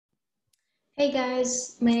Hey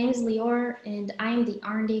guys, my name is Lior and I'm the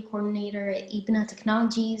R&D coordinator at Eybna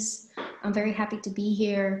Technologies. I'm very happy to be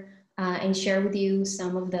here and share with you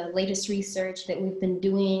some of the latest research that we've been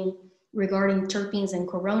doing regarding terpenes and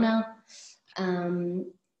corona.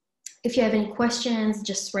 If you have any questions,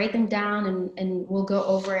 just write them down and we'll go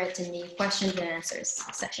over it in the questions and answers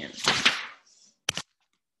session.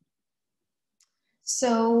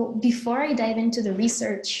 So before I dive into the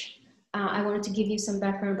research, I wanted to give you some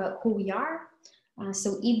background about who we are.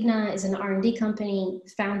 So Eybna is an R&D company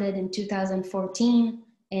founded in 2014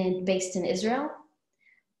 and based in Israel.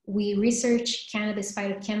 We research cannabis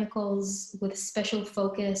phytochemicals with special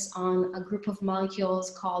focus on a group of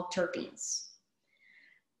molecules called terpenes.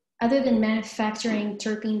 Other than manufacturing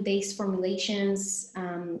terpene-based formulations,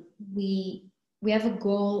 we have a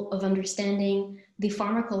goal of understanding the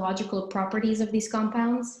pharmacological properties of these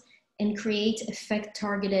compounds and create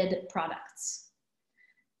effect-targeted products.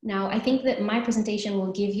 Now, I think that my presentation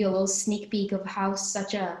will give you a little sneak peek of how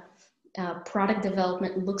such a product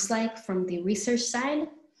development looks like from the research side,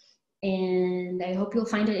 and I hope you'll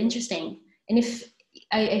find it interesting. And if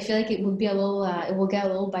I feel like it would be a little, it will get a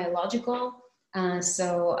little biological,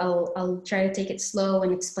 so I'll try to take it slow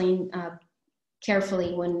and explain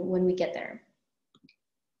carefully when we get there.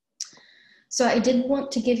 So I did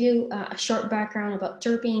want to give you a short background about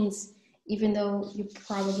terpenes, even though you're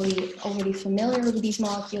probably already familiar with these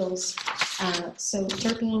molecules. So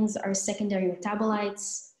terpenes are secondary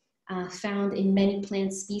metabolites found in many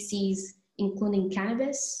plant species, including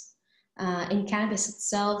cannabis. In cannabis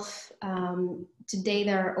itself, today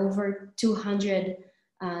there are over 200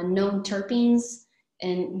 known terpenes,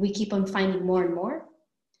 and we keep on finding more and more.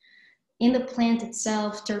 In the plant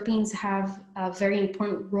itself, terpenes have a very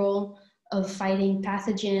important role of fighting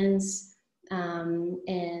pathogens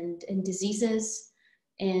and diseases.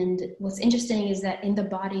 And what's interesting is that in the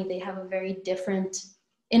body, they have a very different,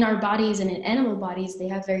 in our bodies and in animal bodies, they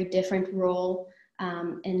have very different role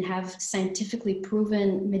and have scientifically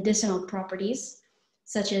proven medicinal properties,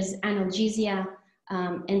 such as analgesia,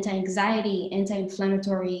 anti-anxiety,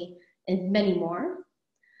 anti-inflammatory, and many more.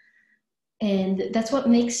 And that's what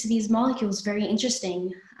makes these molecules very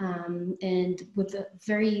interesting and with a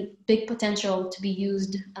very big potential to be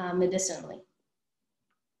used medicinally.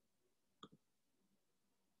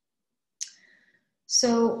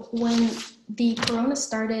 So when the corona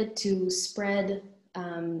started to spread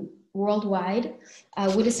worldwide,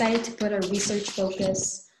 we decided to put our research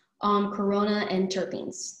focus on corona and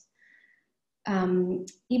terpenes.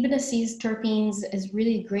 Eybna sees terpenes as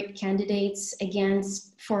really great candidates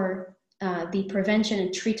for the prevention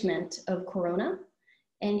and treatment of corona.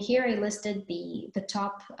 And here I listed the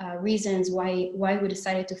top reasons why we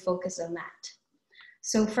decided to focus on that.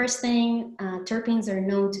 So first thing, terpenes are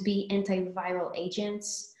known to be antiviral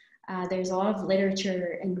agents. There's a lot of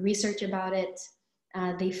literature and research about it.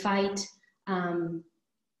 They fight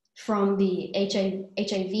from the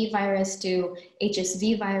HIV virus to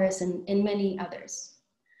HSV virus and many others.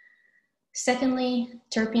 Secondly,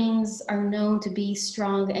 terpenes are known to be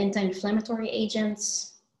strong anti-inflammatory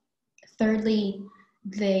agents. Thirdly,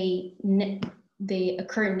 they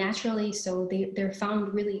occur naturally, so they're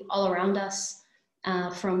found really all around us,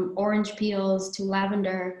 from orange peels to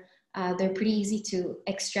lavender. They're pretty easy to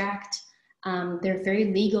extract. They're very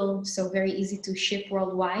legal, so very easy to ship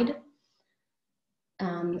worldwide.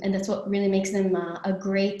 And that's what really makes them a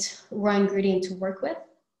great raw ingredient to work with.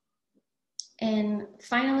 And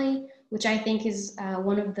finally, which I think is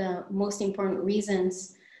one of the most important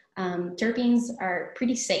reasons, terpenes are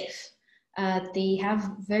pretty safe. They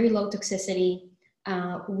have very low toxicity.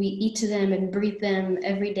 We eat them and breathe them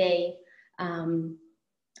every day. And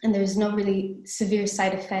there's no really severe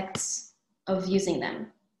side effects of using them.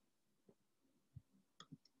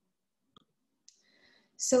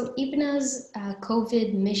 So Eybna's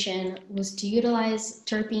COVID mission was to utilize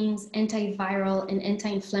terpenes' antiviral and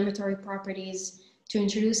anti-inflammatory properties to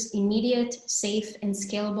introduce immediate, safe, and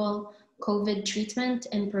scalable COVID treatment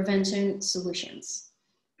and prevention solutions.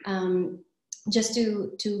 Just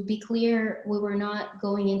to be clear, we were not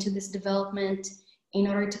going into this development in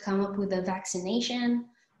order to come up with a vaccination.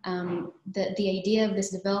 The idea of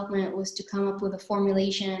this development was to come up with a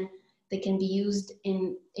formulation that can be used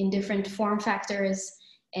in different form factors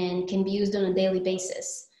and can be used on a daily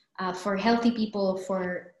basis for healthy people,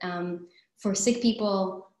 for sick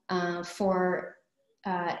people, for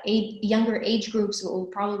younger age groups will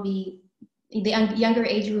probably the younger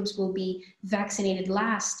age groups will be vaccinated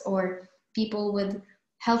last, or people with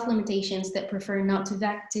health limitations that prefer not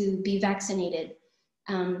to be vaccinated.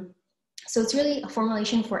 So it's really a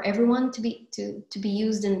formulation for everyone to be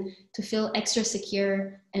used and to feel extra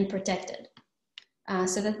secure and protected.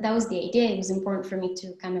 So that was the idea. It was important for me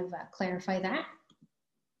to kind of clarify that.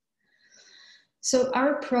 So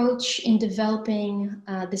our approach in developing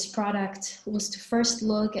this product was to first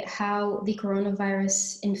look at how the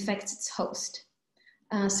coronavirus infects its host.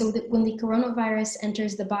 So that when the coronavirus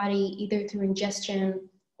enters the body, either through ingestion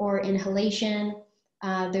or inhalation,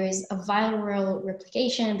 there is a viral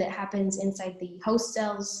replication that happens inside the host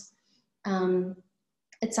cells.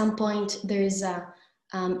 At some point, there's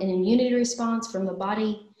an immunity response from the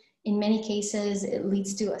body. In many cases, it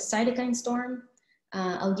leads to a cytokine storm.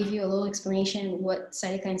 I'll give you a little explanation what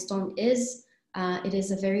cytokine storm is. It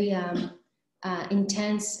is a very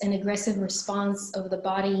intense and aggressive response of the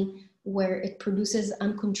body where it produces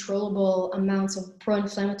uncontrollable amounts of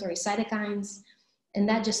pro-inflammatory cytokines. And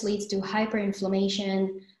that just leads to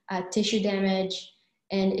hyperinflammation, tissue damage,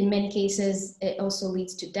 and in many cases, it also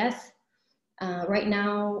leads to death. Right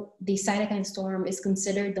now, the cytokine storm is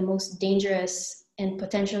considered the most dangerous and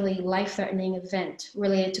potentially life-threatening event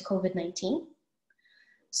related to COVID-19.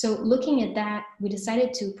 So looking at that, we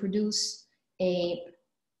decided to produce a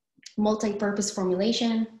multi-purpose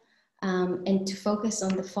formulation and to focus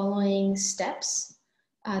on the following steps.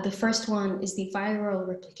 The first one is the viral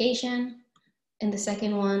replication, and the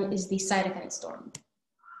second one is the cytokine storm.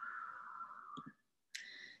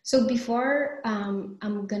 So before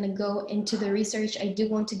I'm gonna go into the research, I do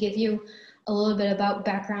want to give you a little bit about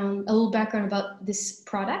background about this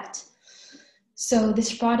product. So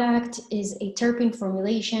this product is a terpene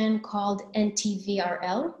formulation called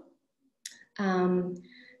NT-VRL.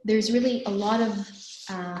 There's really a lot of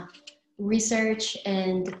research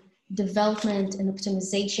and development and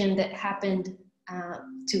optimization that happened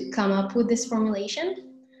to come up with this formulation.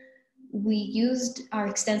 We used our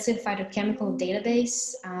extensive phytochemical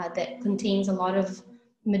database that contains a lot of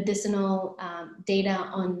medicinal data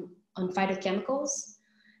on phytochemicals.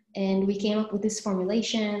 And we came up with this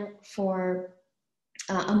formulation for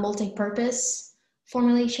a multi-purpose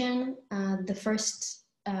formulation.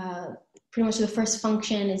 Pretty much the first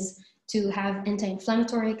function is to have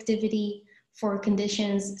anti-inflammatory activity for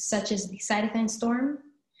conditions such as the cytokine storm.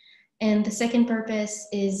 And the second purpose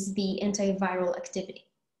is the antiviral activity.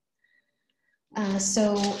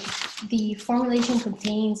 So the formulation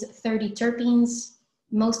contains 30 terpenes.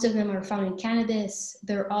 Most of them are found in cannabis.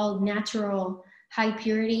 They're all natural, high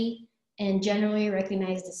purity, and generally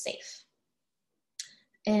recognized as safe.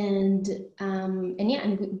 And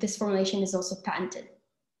this formulation is also patented.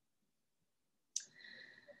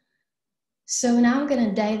 So now I'm going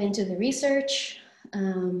to dive into the research.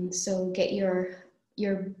 So get your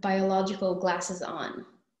biological glasses on.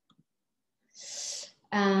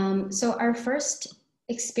 So our first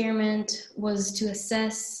experiment was to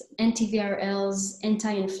assess NT-VRL's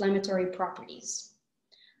anti-inflammatory properties.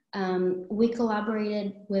 We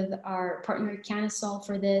collaborated with our partner Canisol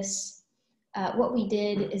for this. What we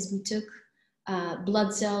did is we took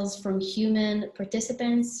blood cells from human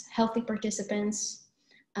participants, healthy participants.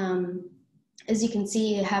 As you can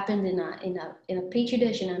see, it happened in a petri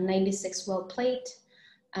dish, in a 96 well plate.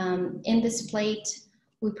 In this plate,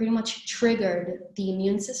 we pretty much triggered the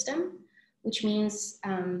immune system, which means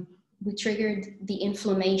we triggered the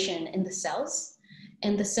inflammation in the cells,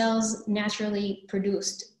 and the cells naturally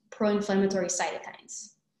produced pro-inflammatory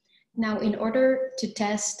cytokines. Now, in order to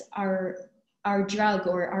test our drug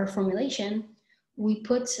or our formulation, we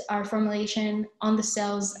put our formulation on the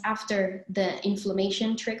cells after the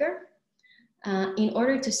inflammation trigger in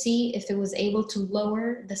order to see if it was able to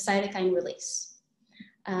lower the cytokine release.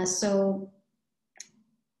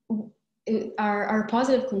 Our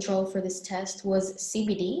positive control for this test was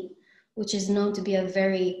CBD, which is known to be a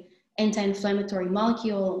very anti-inflammatory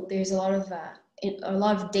molecule. There's a lot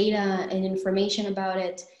of data and information about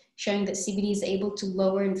it showing that CBD is able to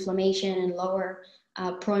lower inflammation and lower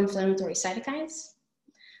pro-inflammatory cytokines.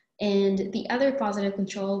 And the other positive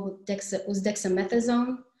control was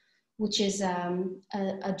dexamethasone, which is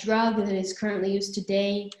a drug that is currently used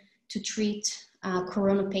today to treat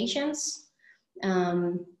corona patients.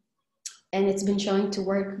 And it's been shown to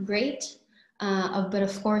work great. But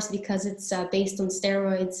of course, because it's based on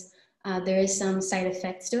steroids, there is some side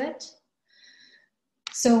effects to it.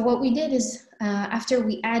 So what we did is, after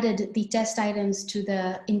we added the test items to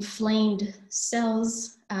the inflamed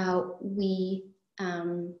cells, we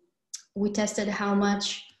tested how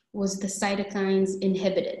much was the cytokines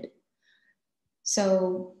inhibited.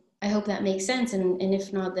 So I hope that makes sense, and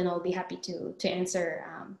if not, then I'll be happy to answer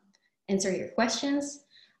your questions.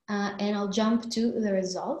 And I'll jump to the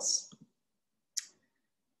results.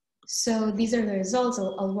 So these are the results.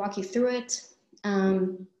 I'll walk you through it.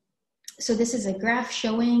 So this is a graph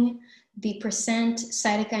showing the %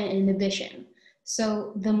 cytokine inhibition.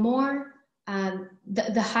 So the more,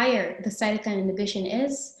 the higher the cytokine inhibition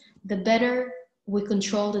is, the better we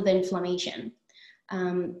control the inflammation.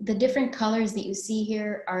 The different colors that you see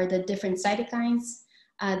here are the different cytokines.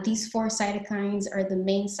 These 4 cytokines are the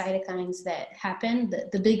main cytokines that happen,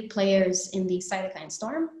 the big players in the cytokine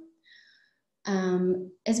storm.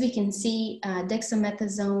 As we can see,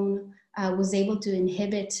 dexamethasone was able to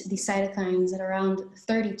inhibit the cytokines at around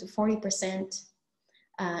 30 to 40%.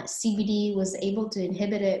 CBD was able to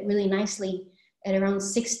inhibit it really nicely at around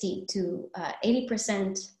 60 to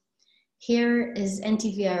 80%. Here is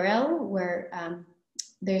NT-VRL, where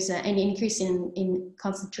there's an increase in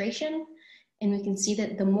concentration. And we can see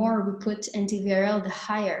that the more we put NT-VRL, the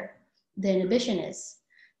higher the inhibition is.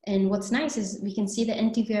 And what's nice is we can see that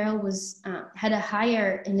NT-VRL was, had a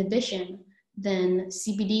higher inhibition than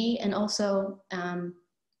CBD and also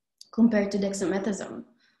compared to dexamethasone,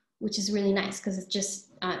 which is really nice because it's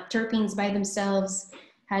just terpenes by themselves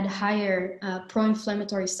had higher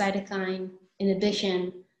pro-inflammatory cytokine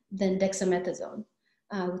inhibition than dexamethasone,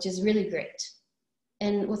 which is really great.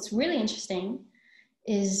 And what's really interesting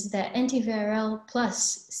is that NT-VRL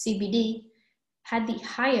plus CBD had the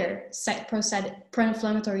higher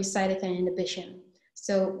pro-inflammatory cytokine inhibition.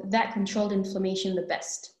 So that controlled inflammation the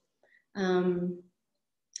best.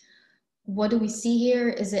 What do we see here?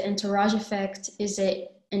 Is it entourage effect? Is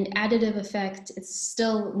it an additive effect? It's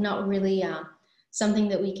still not really something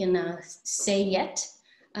that we can say yet,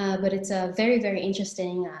 but it's a very, very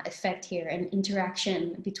interesting effect here, an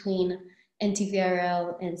interaction between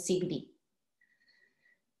NT-VRL and CBD.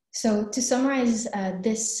 So to summarize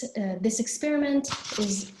this experiment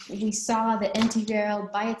is we saw that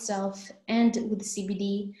NT-VRL by itself and with the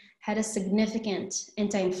CBD had a significant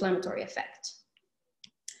anti-inflammatory effect.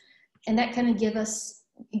 And that kind of gave us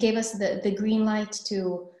the green light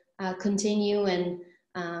to continue and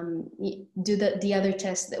do the other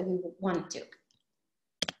tests that we wanted to.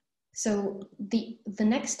 So the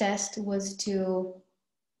next test was to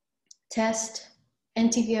test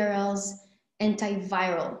NT-VRL's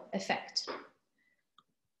antiviral effect.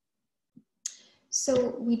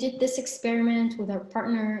 So we did this experiment with our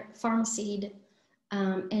partner Pharmaceed,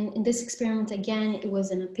 and in this experiment, again, it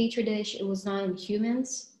was in a petri dish, it was not in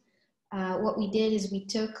humans. What we did is we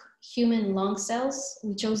took human lung cells.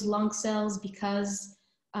 We chose lung cells because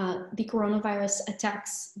the coronavirus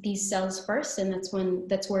attacks these cells first, and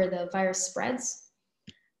that's where the virus spreads.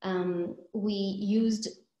 We used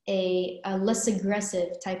a less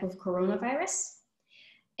aggressive type of coronavirus.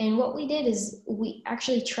 And what we did is we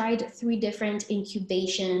actually tried 3 different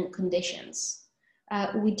incubation conditions.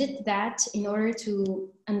 We did that in order to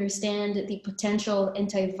understand the potential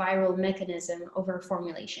antiviral mechanism of our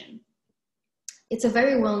formulation. It's a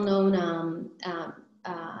very well-known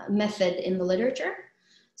method in the literature.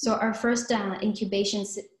 So our first incubation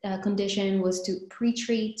condition was to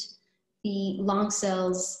pre-treat the lung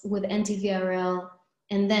cells with NT-VRL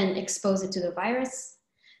and then expose it to the virus.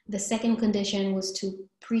 The second condition was to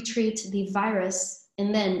pre-treat the virus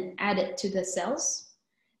and then add it to the cells.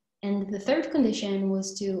 And the third condition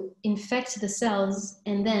was to infect the cells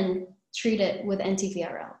and then treat it with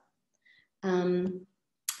NT-VRL.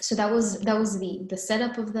 So that was the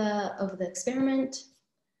setup of the experiment.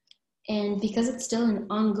 And because it's still an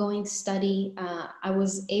ongoing study,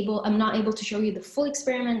 I'm not able to show you the full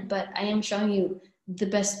experiment, but I am showing you the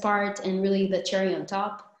best part and really the cherry on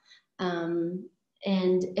top. And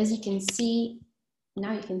as you can see,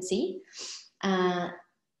 now you can see,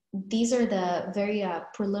 these are the very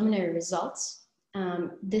preliminary results.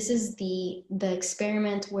 This is the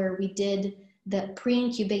experiment where we did the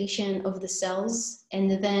pre-incubation of the cells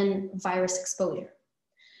and then virus exposure.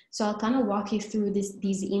 So I'll kind of walk you through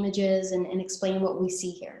these images and explain what we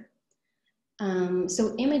see here.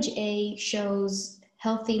 So image A shows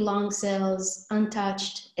healthy lung cells,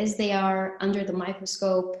 untouched as they are under the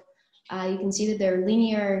microscope. You can see that they're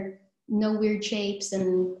linear, no weird shapes,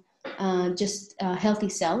 and just healthy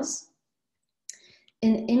cells.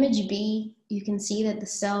 In image B, you can see that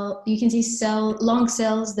lung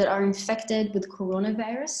cells that are infected with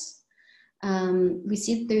coronavirus. We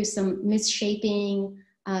see that there's some misshaping,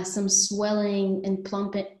 some swelling and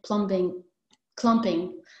clumping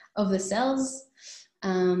of the cells.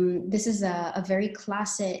 This is a very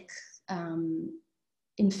classic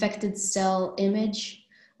infected cell image.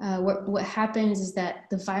 What happens is that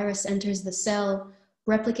the virus enters the cell,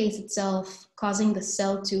 replicates itself, causing the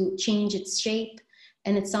cell to change its shape,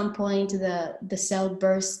 and at some point the cell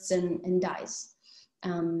bursts and dies.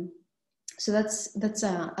 So that's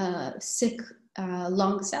sick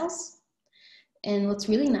lung cells. And what's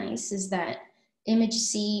really nice is that image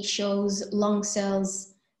C shows lung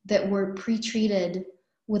cells that were pre-treated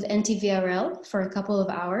with NT-VRL for a couple of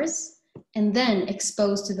hours and then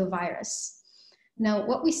exposed to the virus. Now,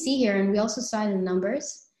 what we see here, and we also saw it in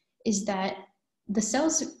numbers, is that the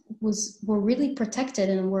cells were really protected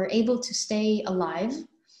and were able to stay alive.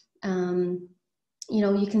 You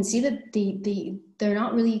know, you can see that they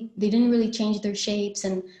didn't really change their shapes.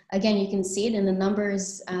 And again, you can see it in the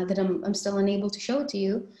numbers that I'm still unable to show to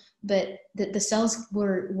you, but the cells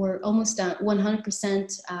were almost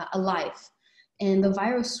 100% alive, and the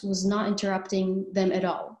virus was not interrupting them at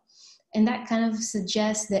all. And that kind of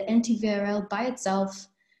suggests that NT-VRL by itself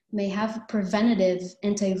may have preventative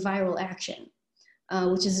antiviral action,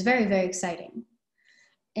 which is very, very exciting.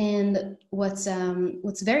 And what's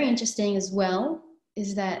very interesting as well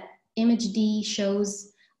is that image D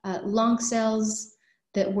shows lung cells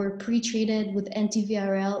that were pre-treated with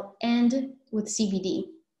NT-VRL and with CBD.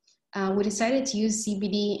 We decided to use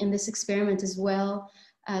CBD in this experiment as well,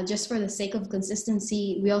 just for the sake of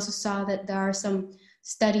consistency. We also saw that there are some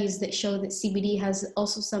studies that show that CBD has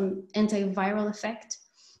also some antiviral effect.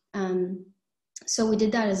 So we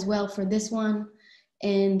did that as well for this one,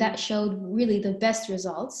 and that showed really the best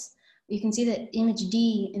results. You can see that image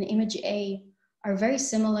D and image A are very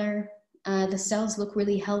similar. The cells look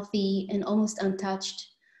really healthy and almost untouched.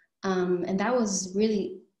 And that was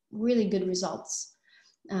really, really good results.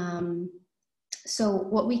 So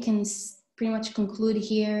what we can pretty much conclude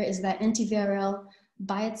here is that NT-VRL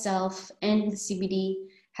by itself and with CBD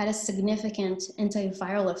had a significant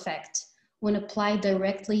antiviral effect when applied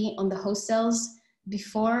directly on the host cells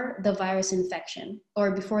before the virus infection or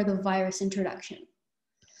before the virus introduction.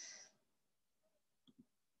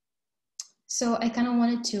 So I kind of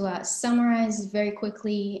wanted to summarize very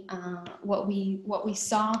quickly what we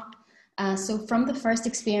saw. So from the first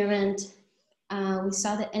experiment, we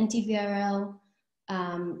saw that NT-VRL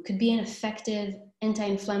could be an effective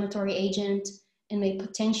anti-inflammatory agent and may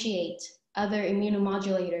potentiate other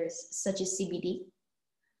immunomodulators such as CBD.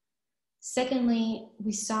 Secondly,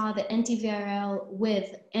 we saw that NT-VRL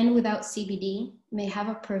with and without CBD may have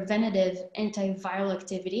a preventative antiviral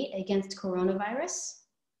activity against coronavirus.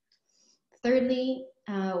 Thirdly,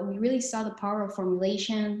 we really saw the power of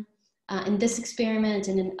formulation. In this experiment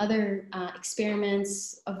and in other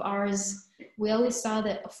experiments of ours, we always saw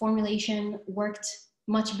that a formulation worked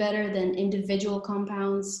much better than individual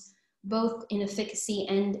compounds, both in efficacy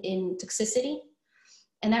and in toxicity.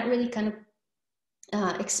 And that really kind of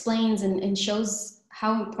explains and shows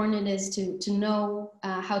how important it is to know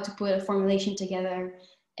how to put a formulation together.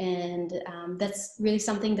 And that's really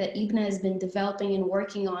something that Eybna has been developing and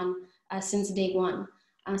working on since day one.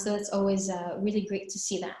 So that's always really great to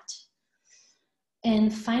see that.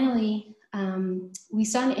 And finally, we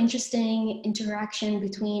saw an interesting interaction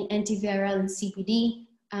between NT-VRL and CBD.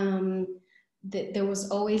 There was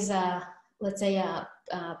always, let's say,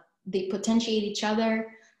 they potentiate each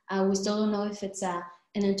other. We still don't know if it's an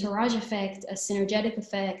entourage effect, a synergetic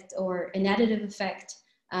effect, or an additive effect.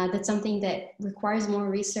 That's something that requires more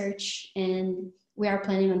research, and we are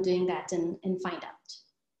planning on doing that and find out.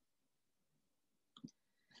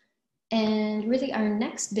 And really our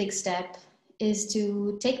next big step is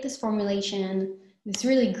to take this formulation, this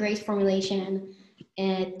really great formulation,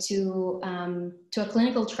 and to a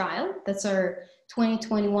clinical trial. That's our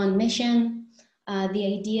 2021 mission.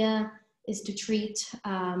 The idea is to treat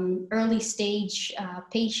early stage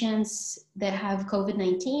patients that have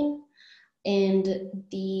COVID-19. And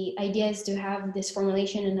the idea is to have this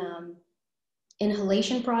formulation in an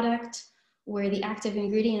inhalation product where the active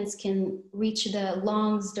ingredients can reach the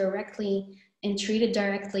lungs directly and treat it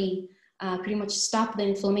directly, pretty much stop the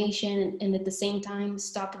inflammation and at the same time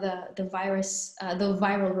stop the virus, the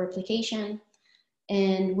viral replication.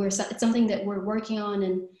 And it's something that we're working on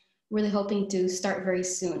and really hoping to start very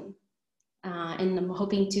soon. And I'm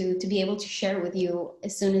hoping to be able to share with you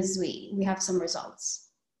as soon as we have some results.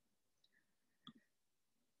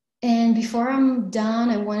 And before I'm done,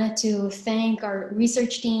 I wanted to thank our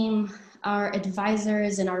research team, our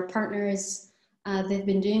advisors, and our partners. They've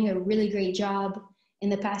been doing a really great job in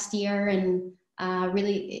the past year, and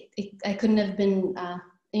really, I couldn't have been,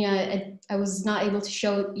 you know, I was not able to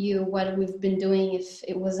show you what we've been doing if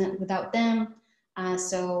it wasn't without them.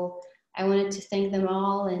 So I wanted to thank them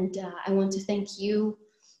all, and I want to thank you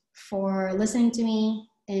for listening to me,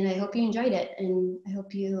 and I hope you enjoyed it, and I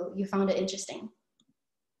hope you found it interesting.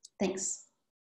 Thanks.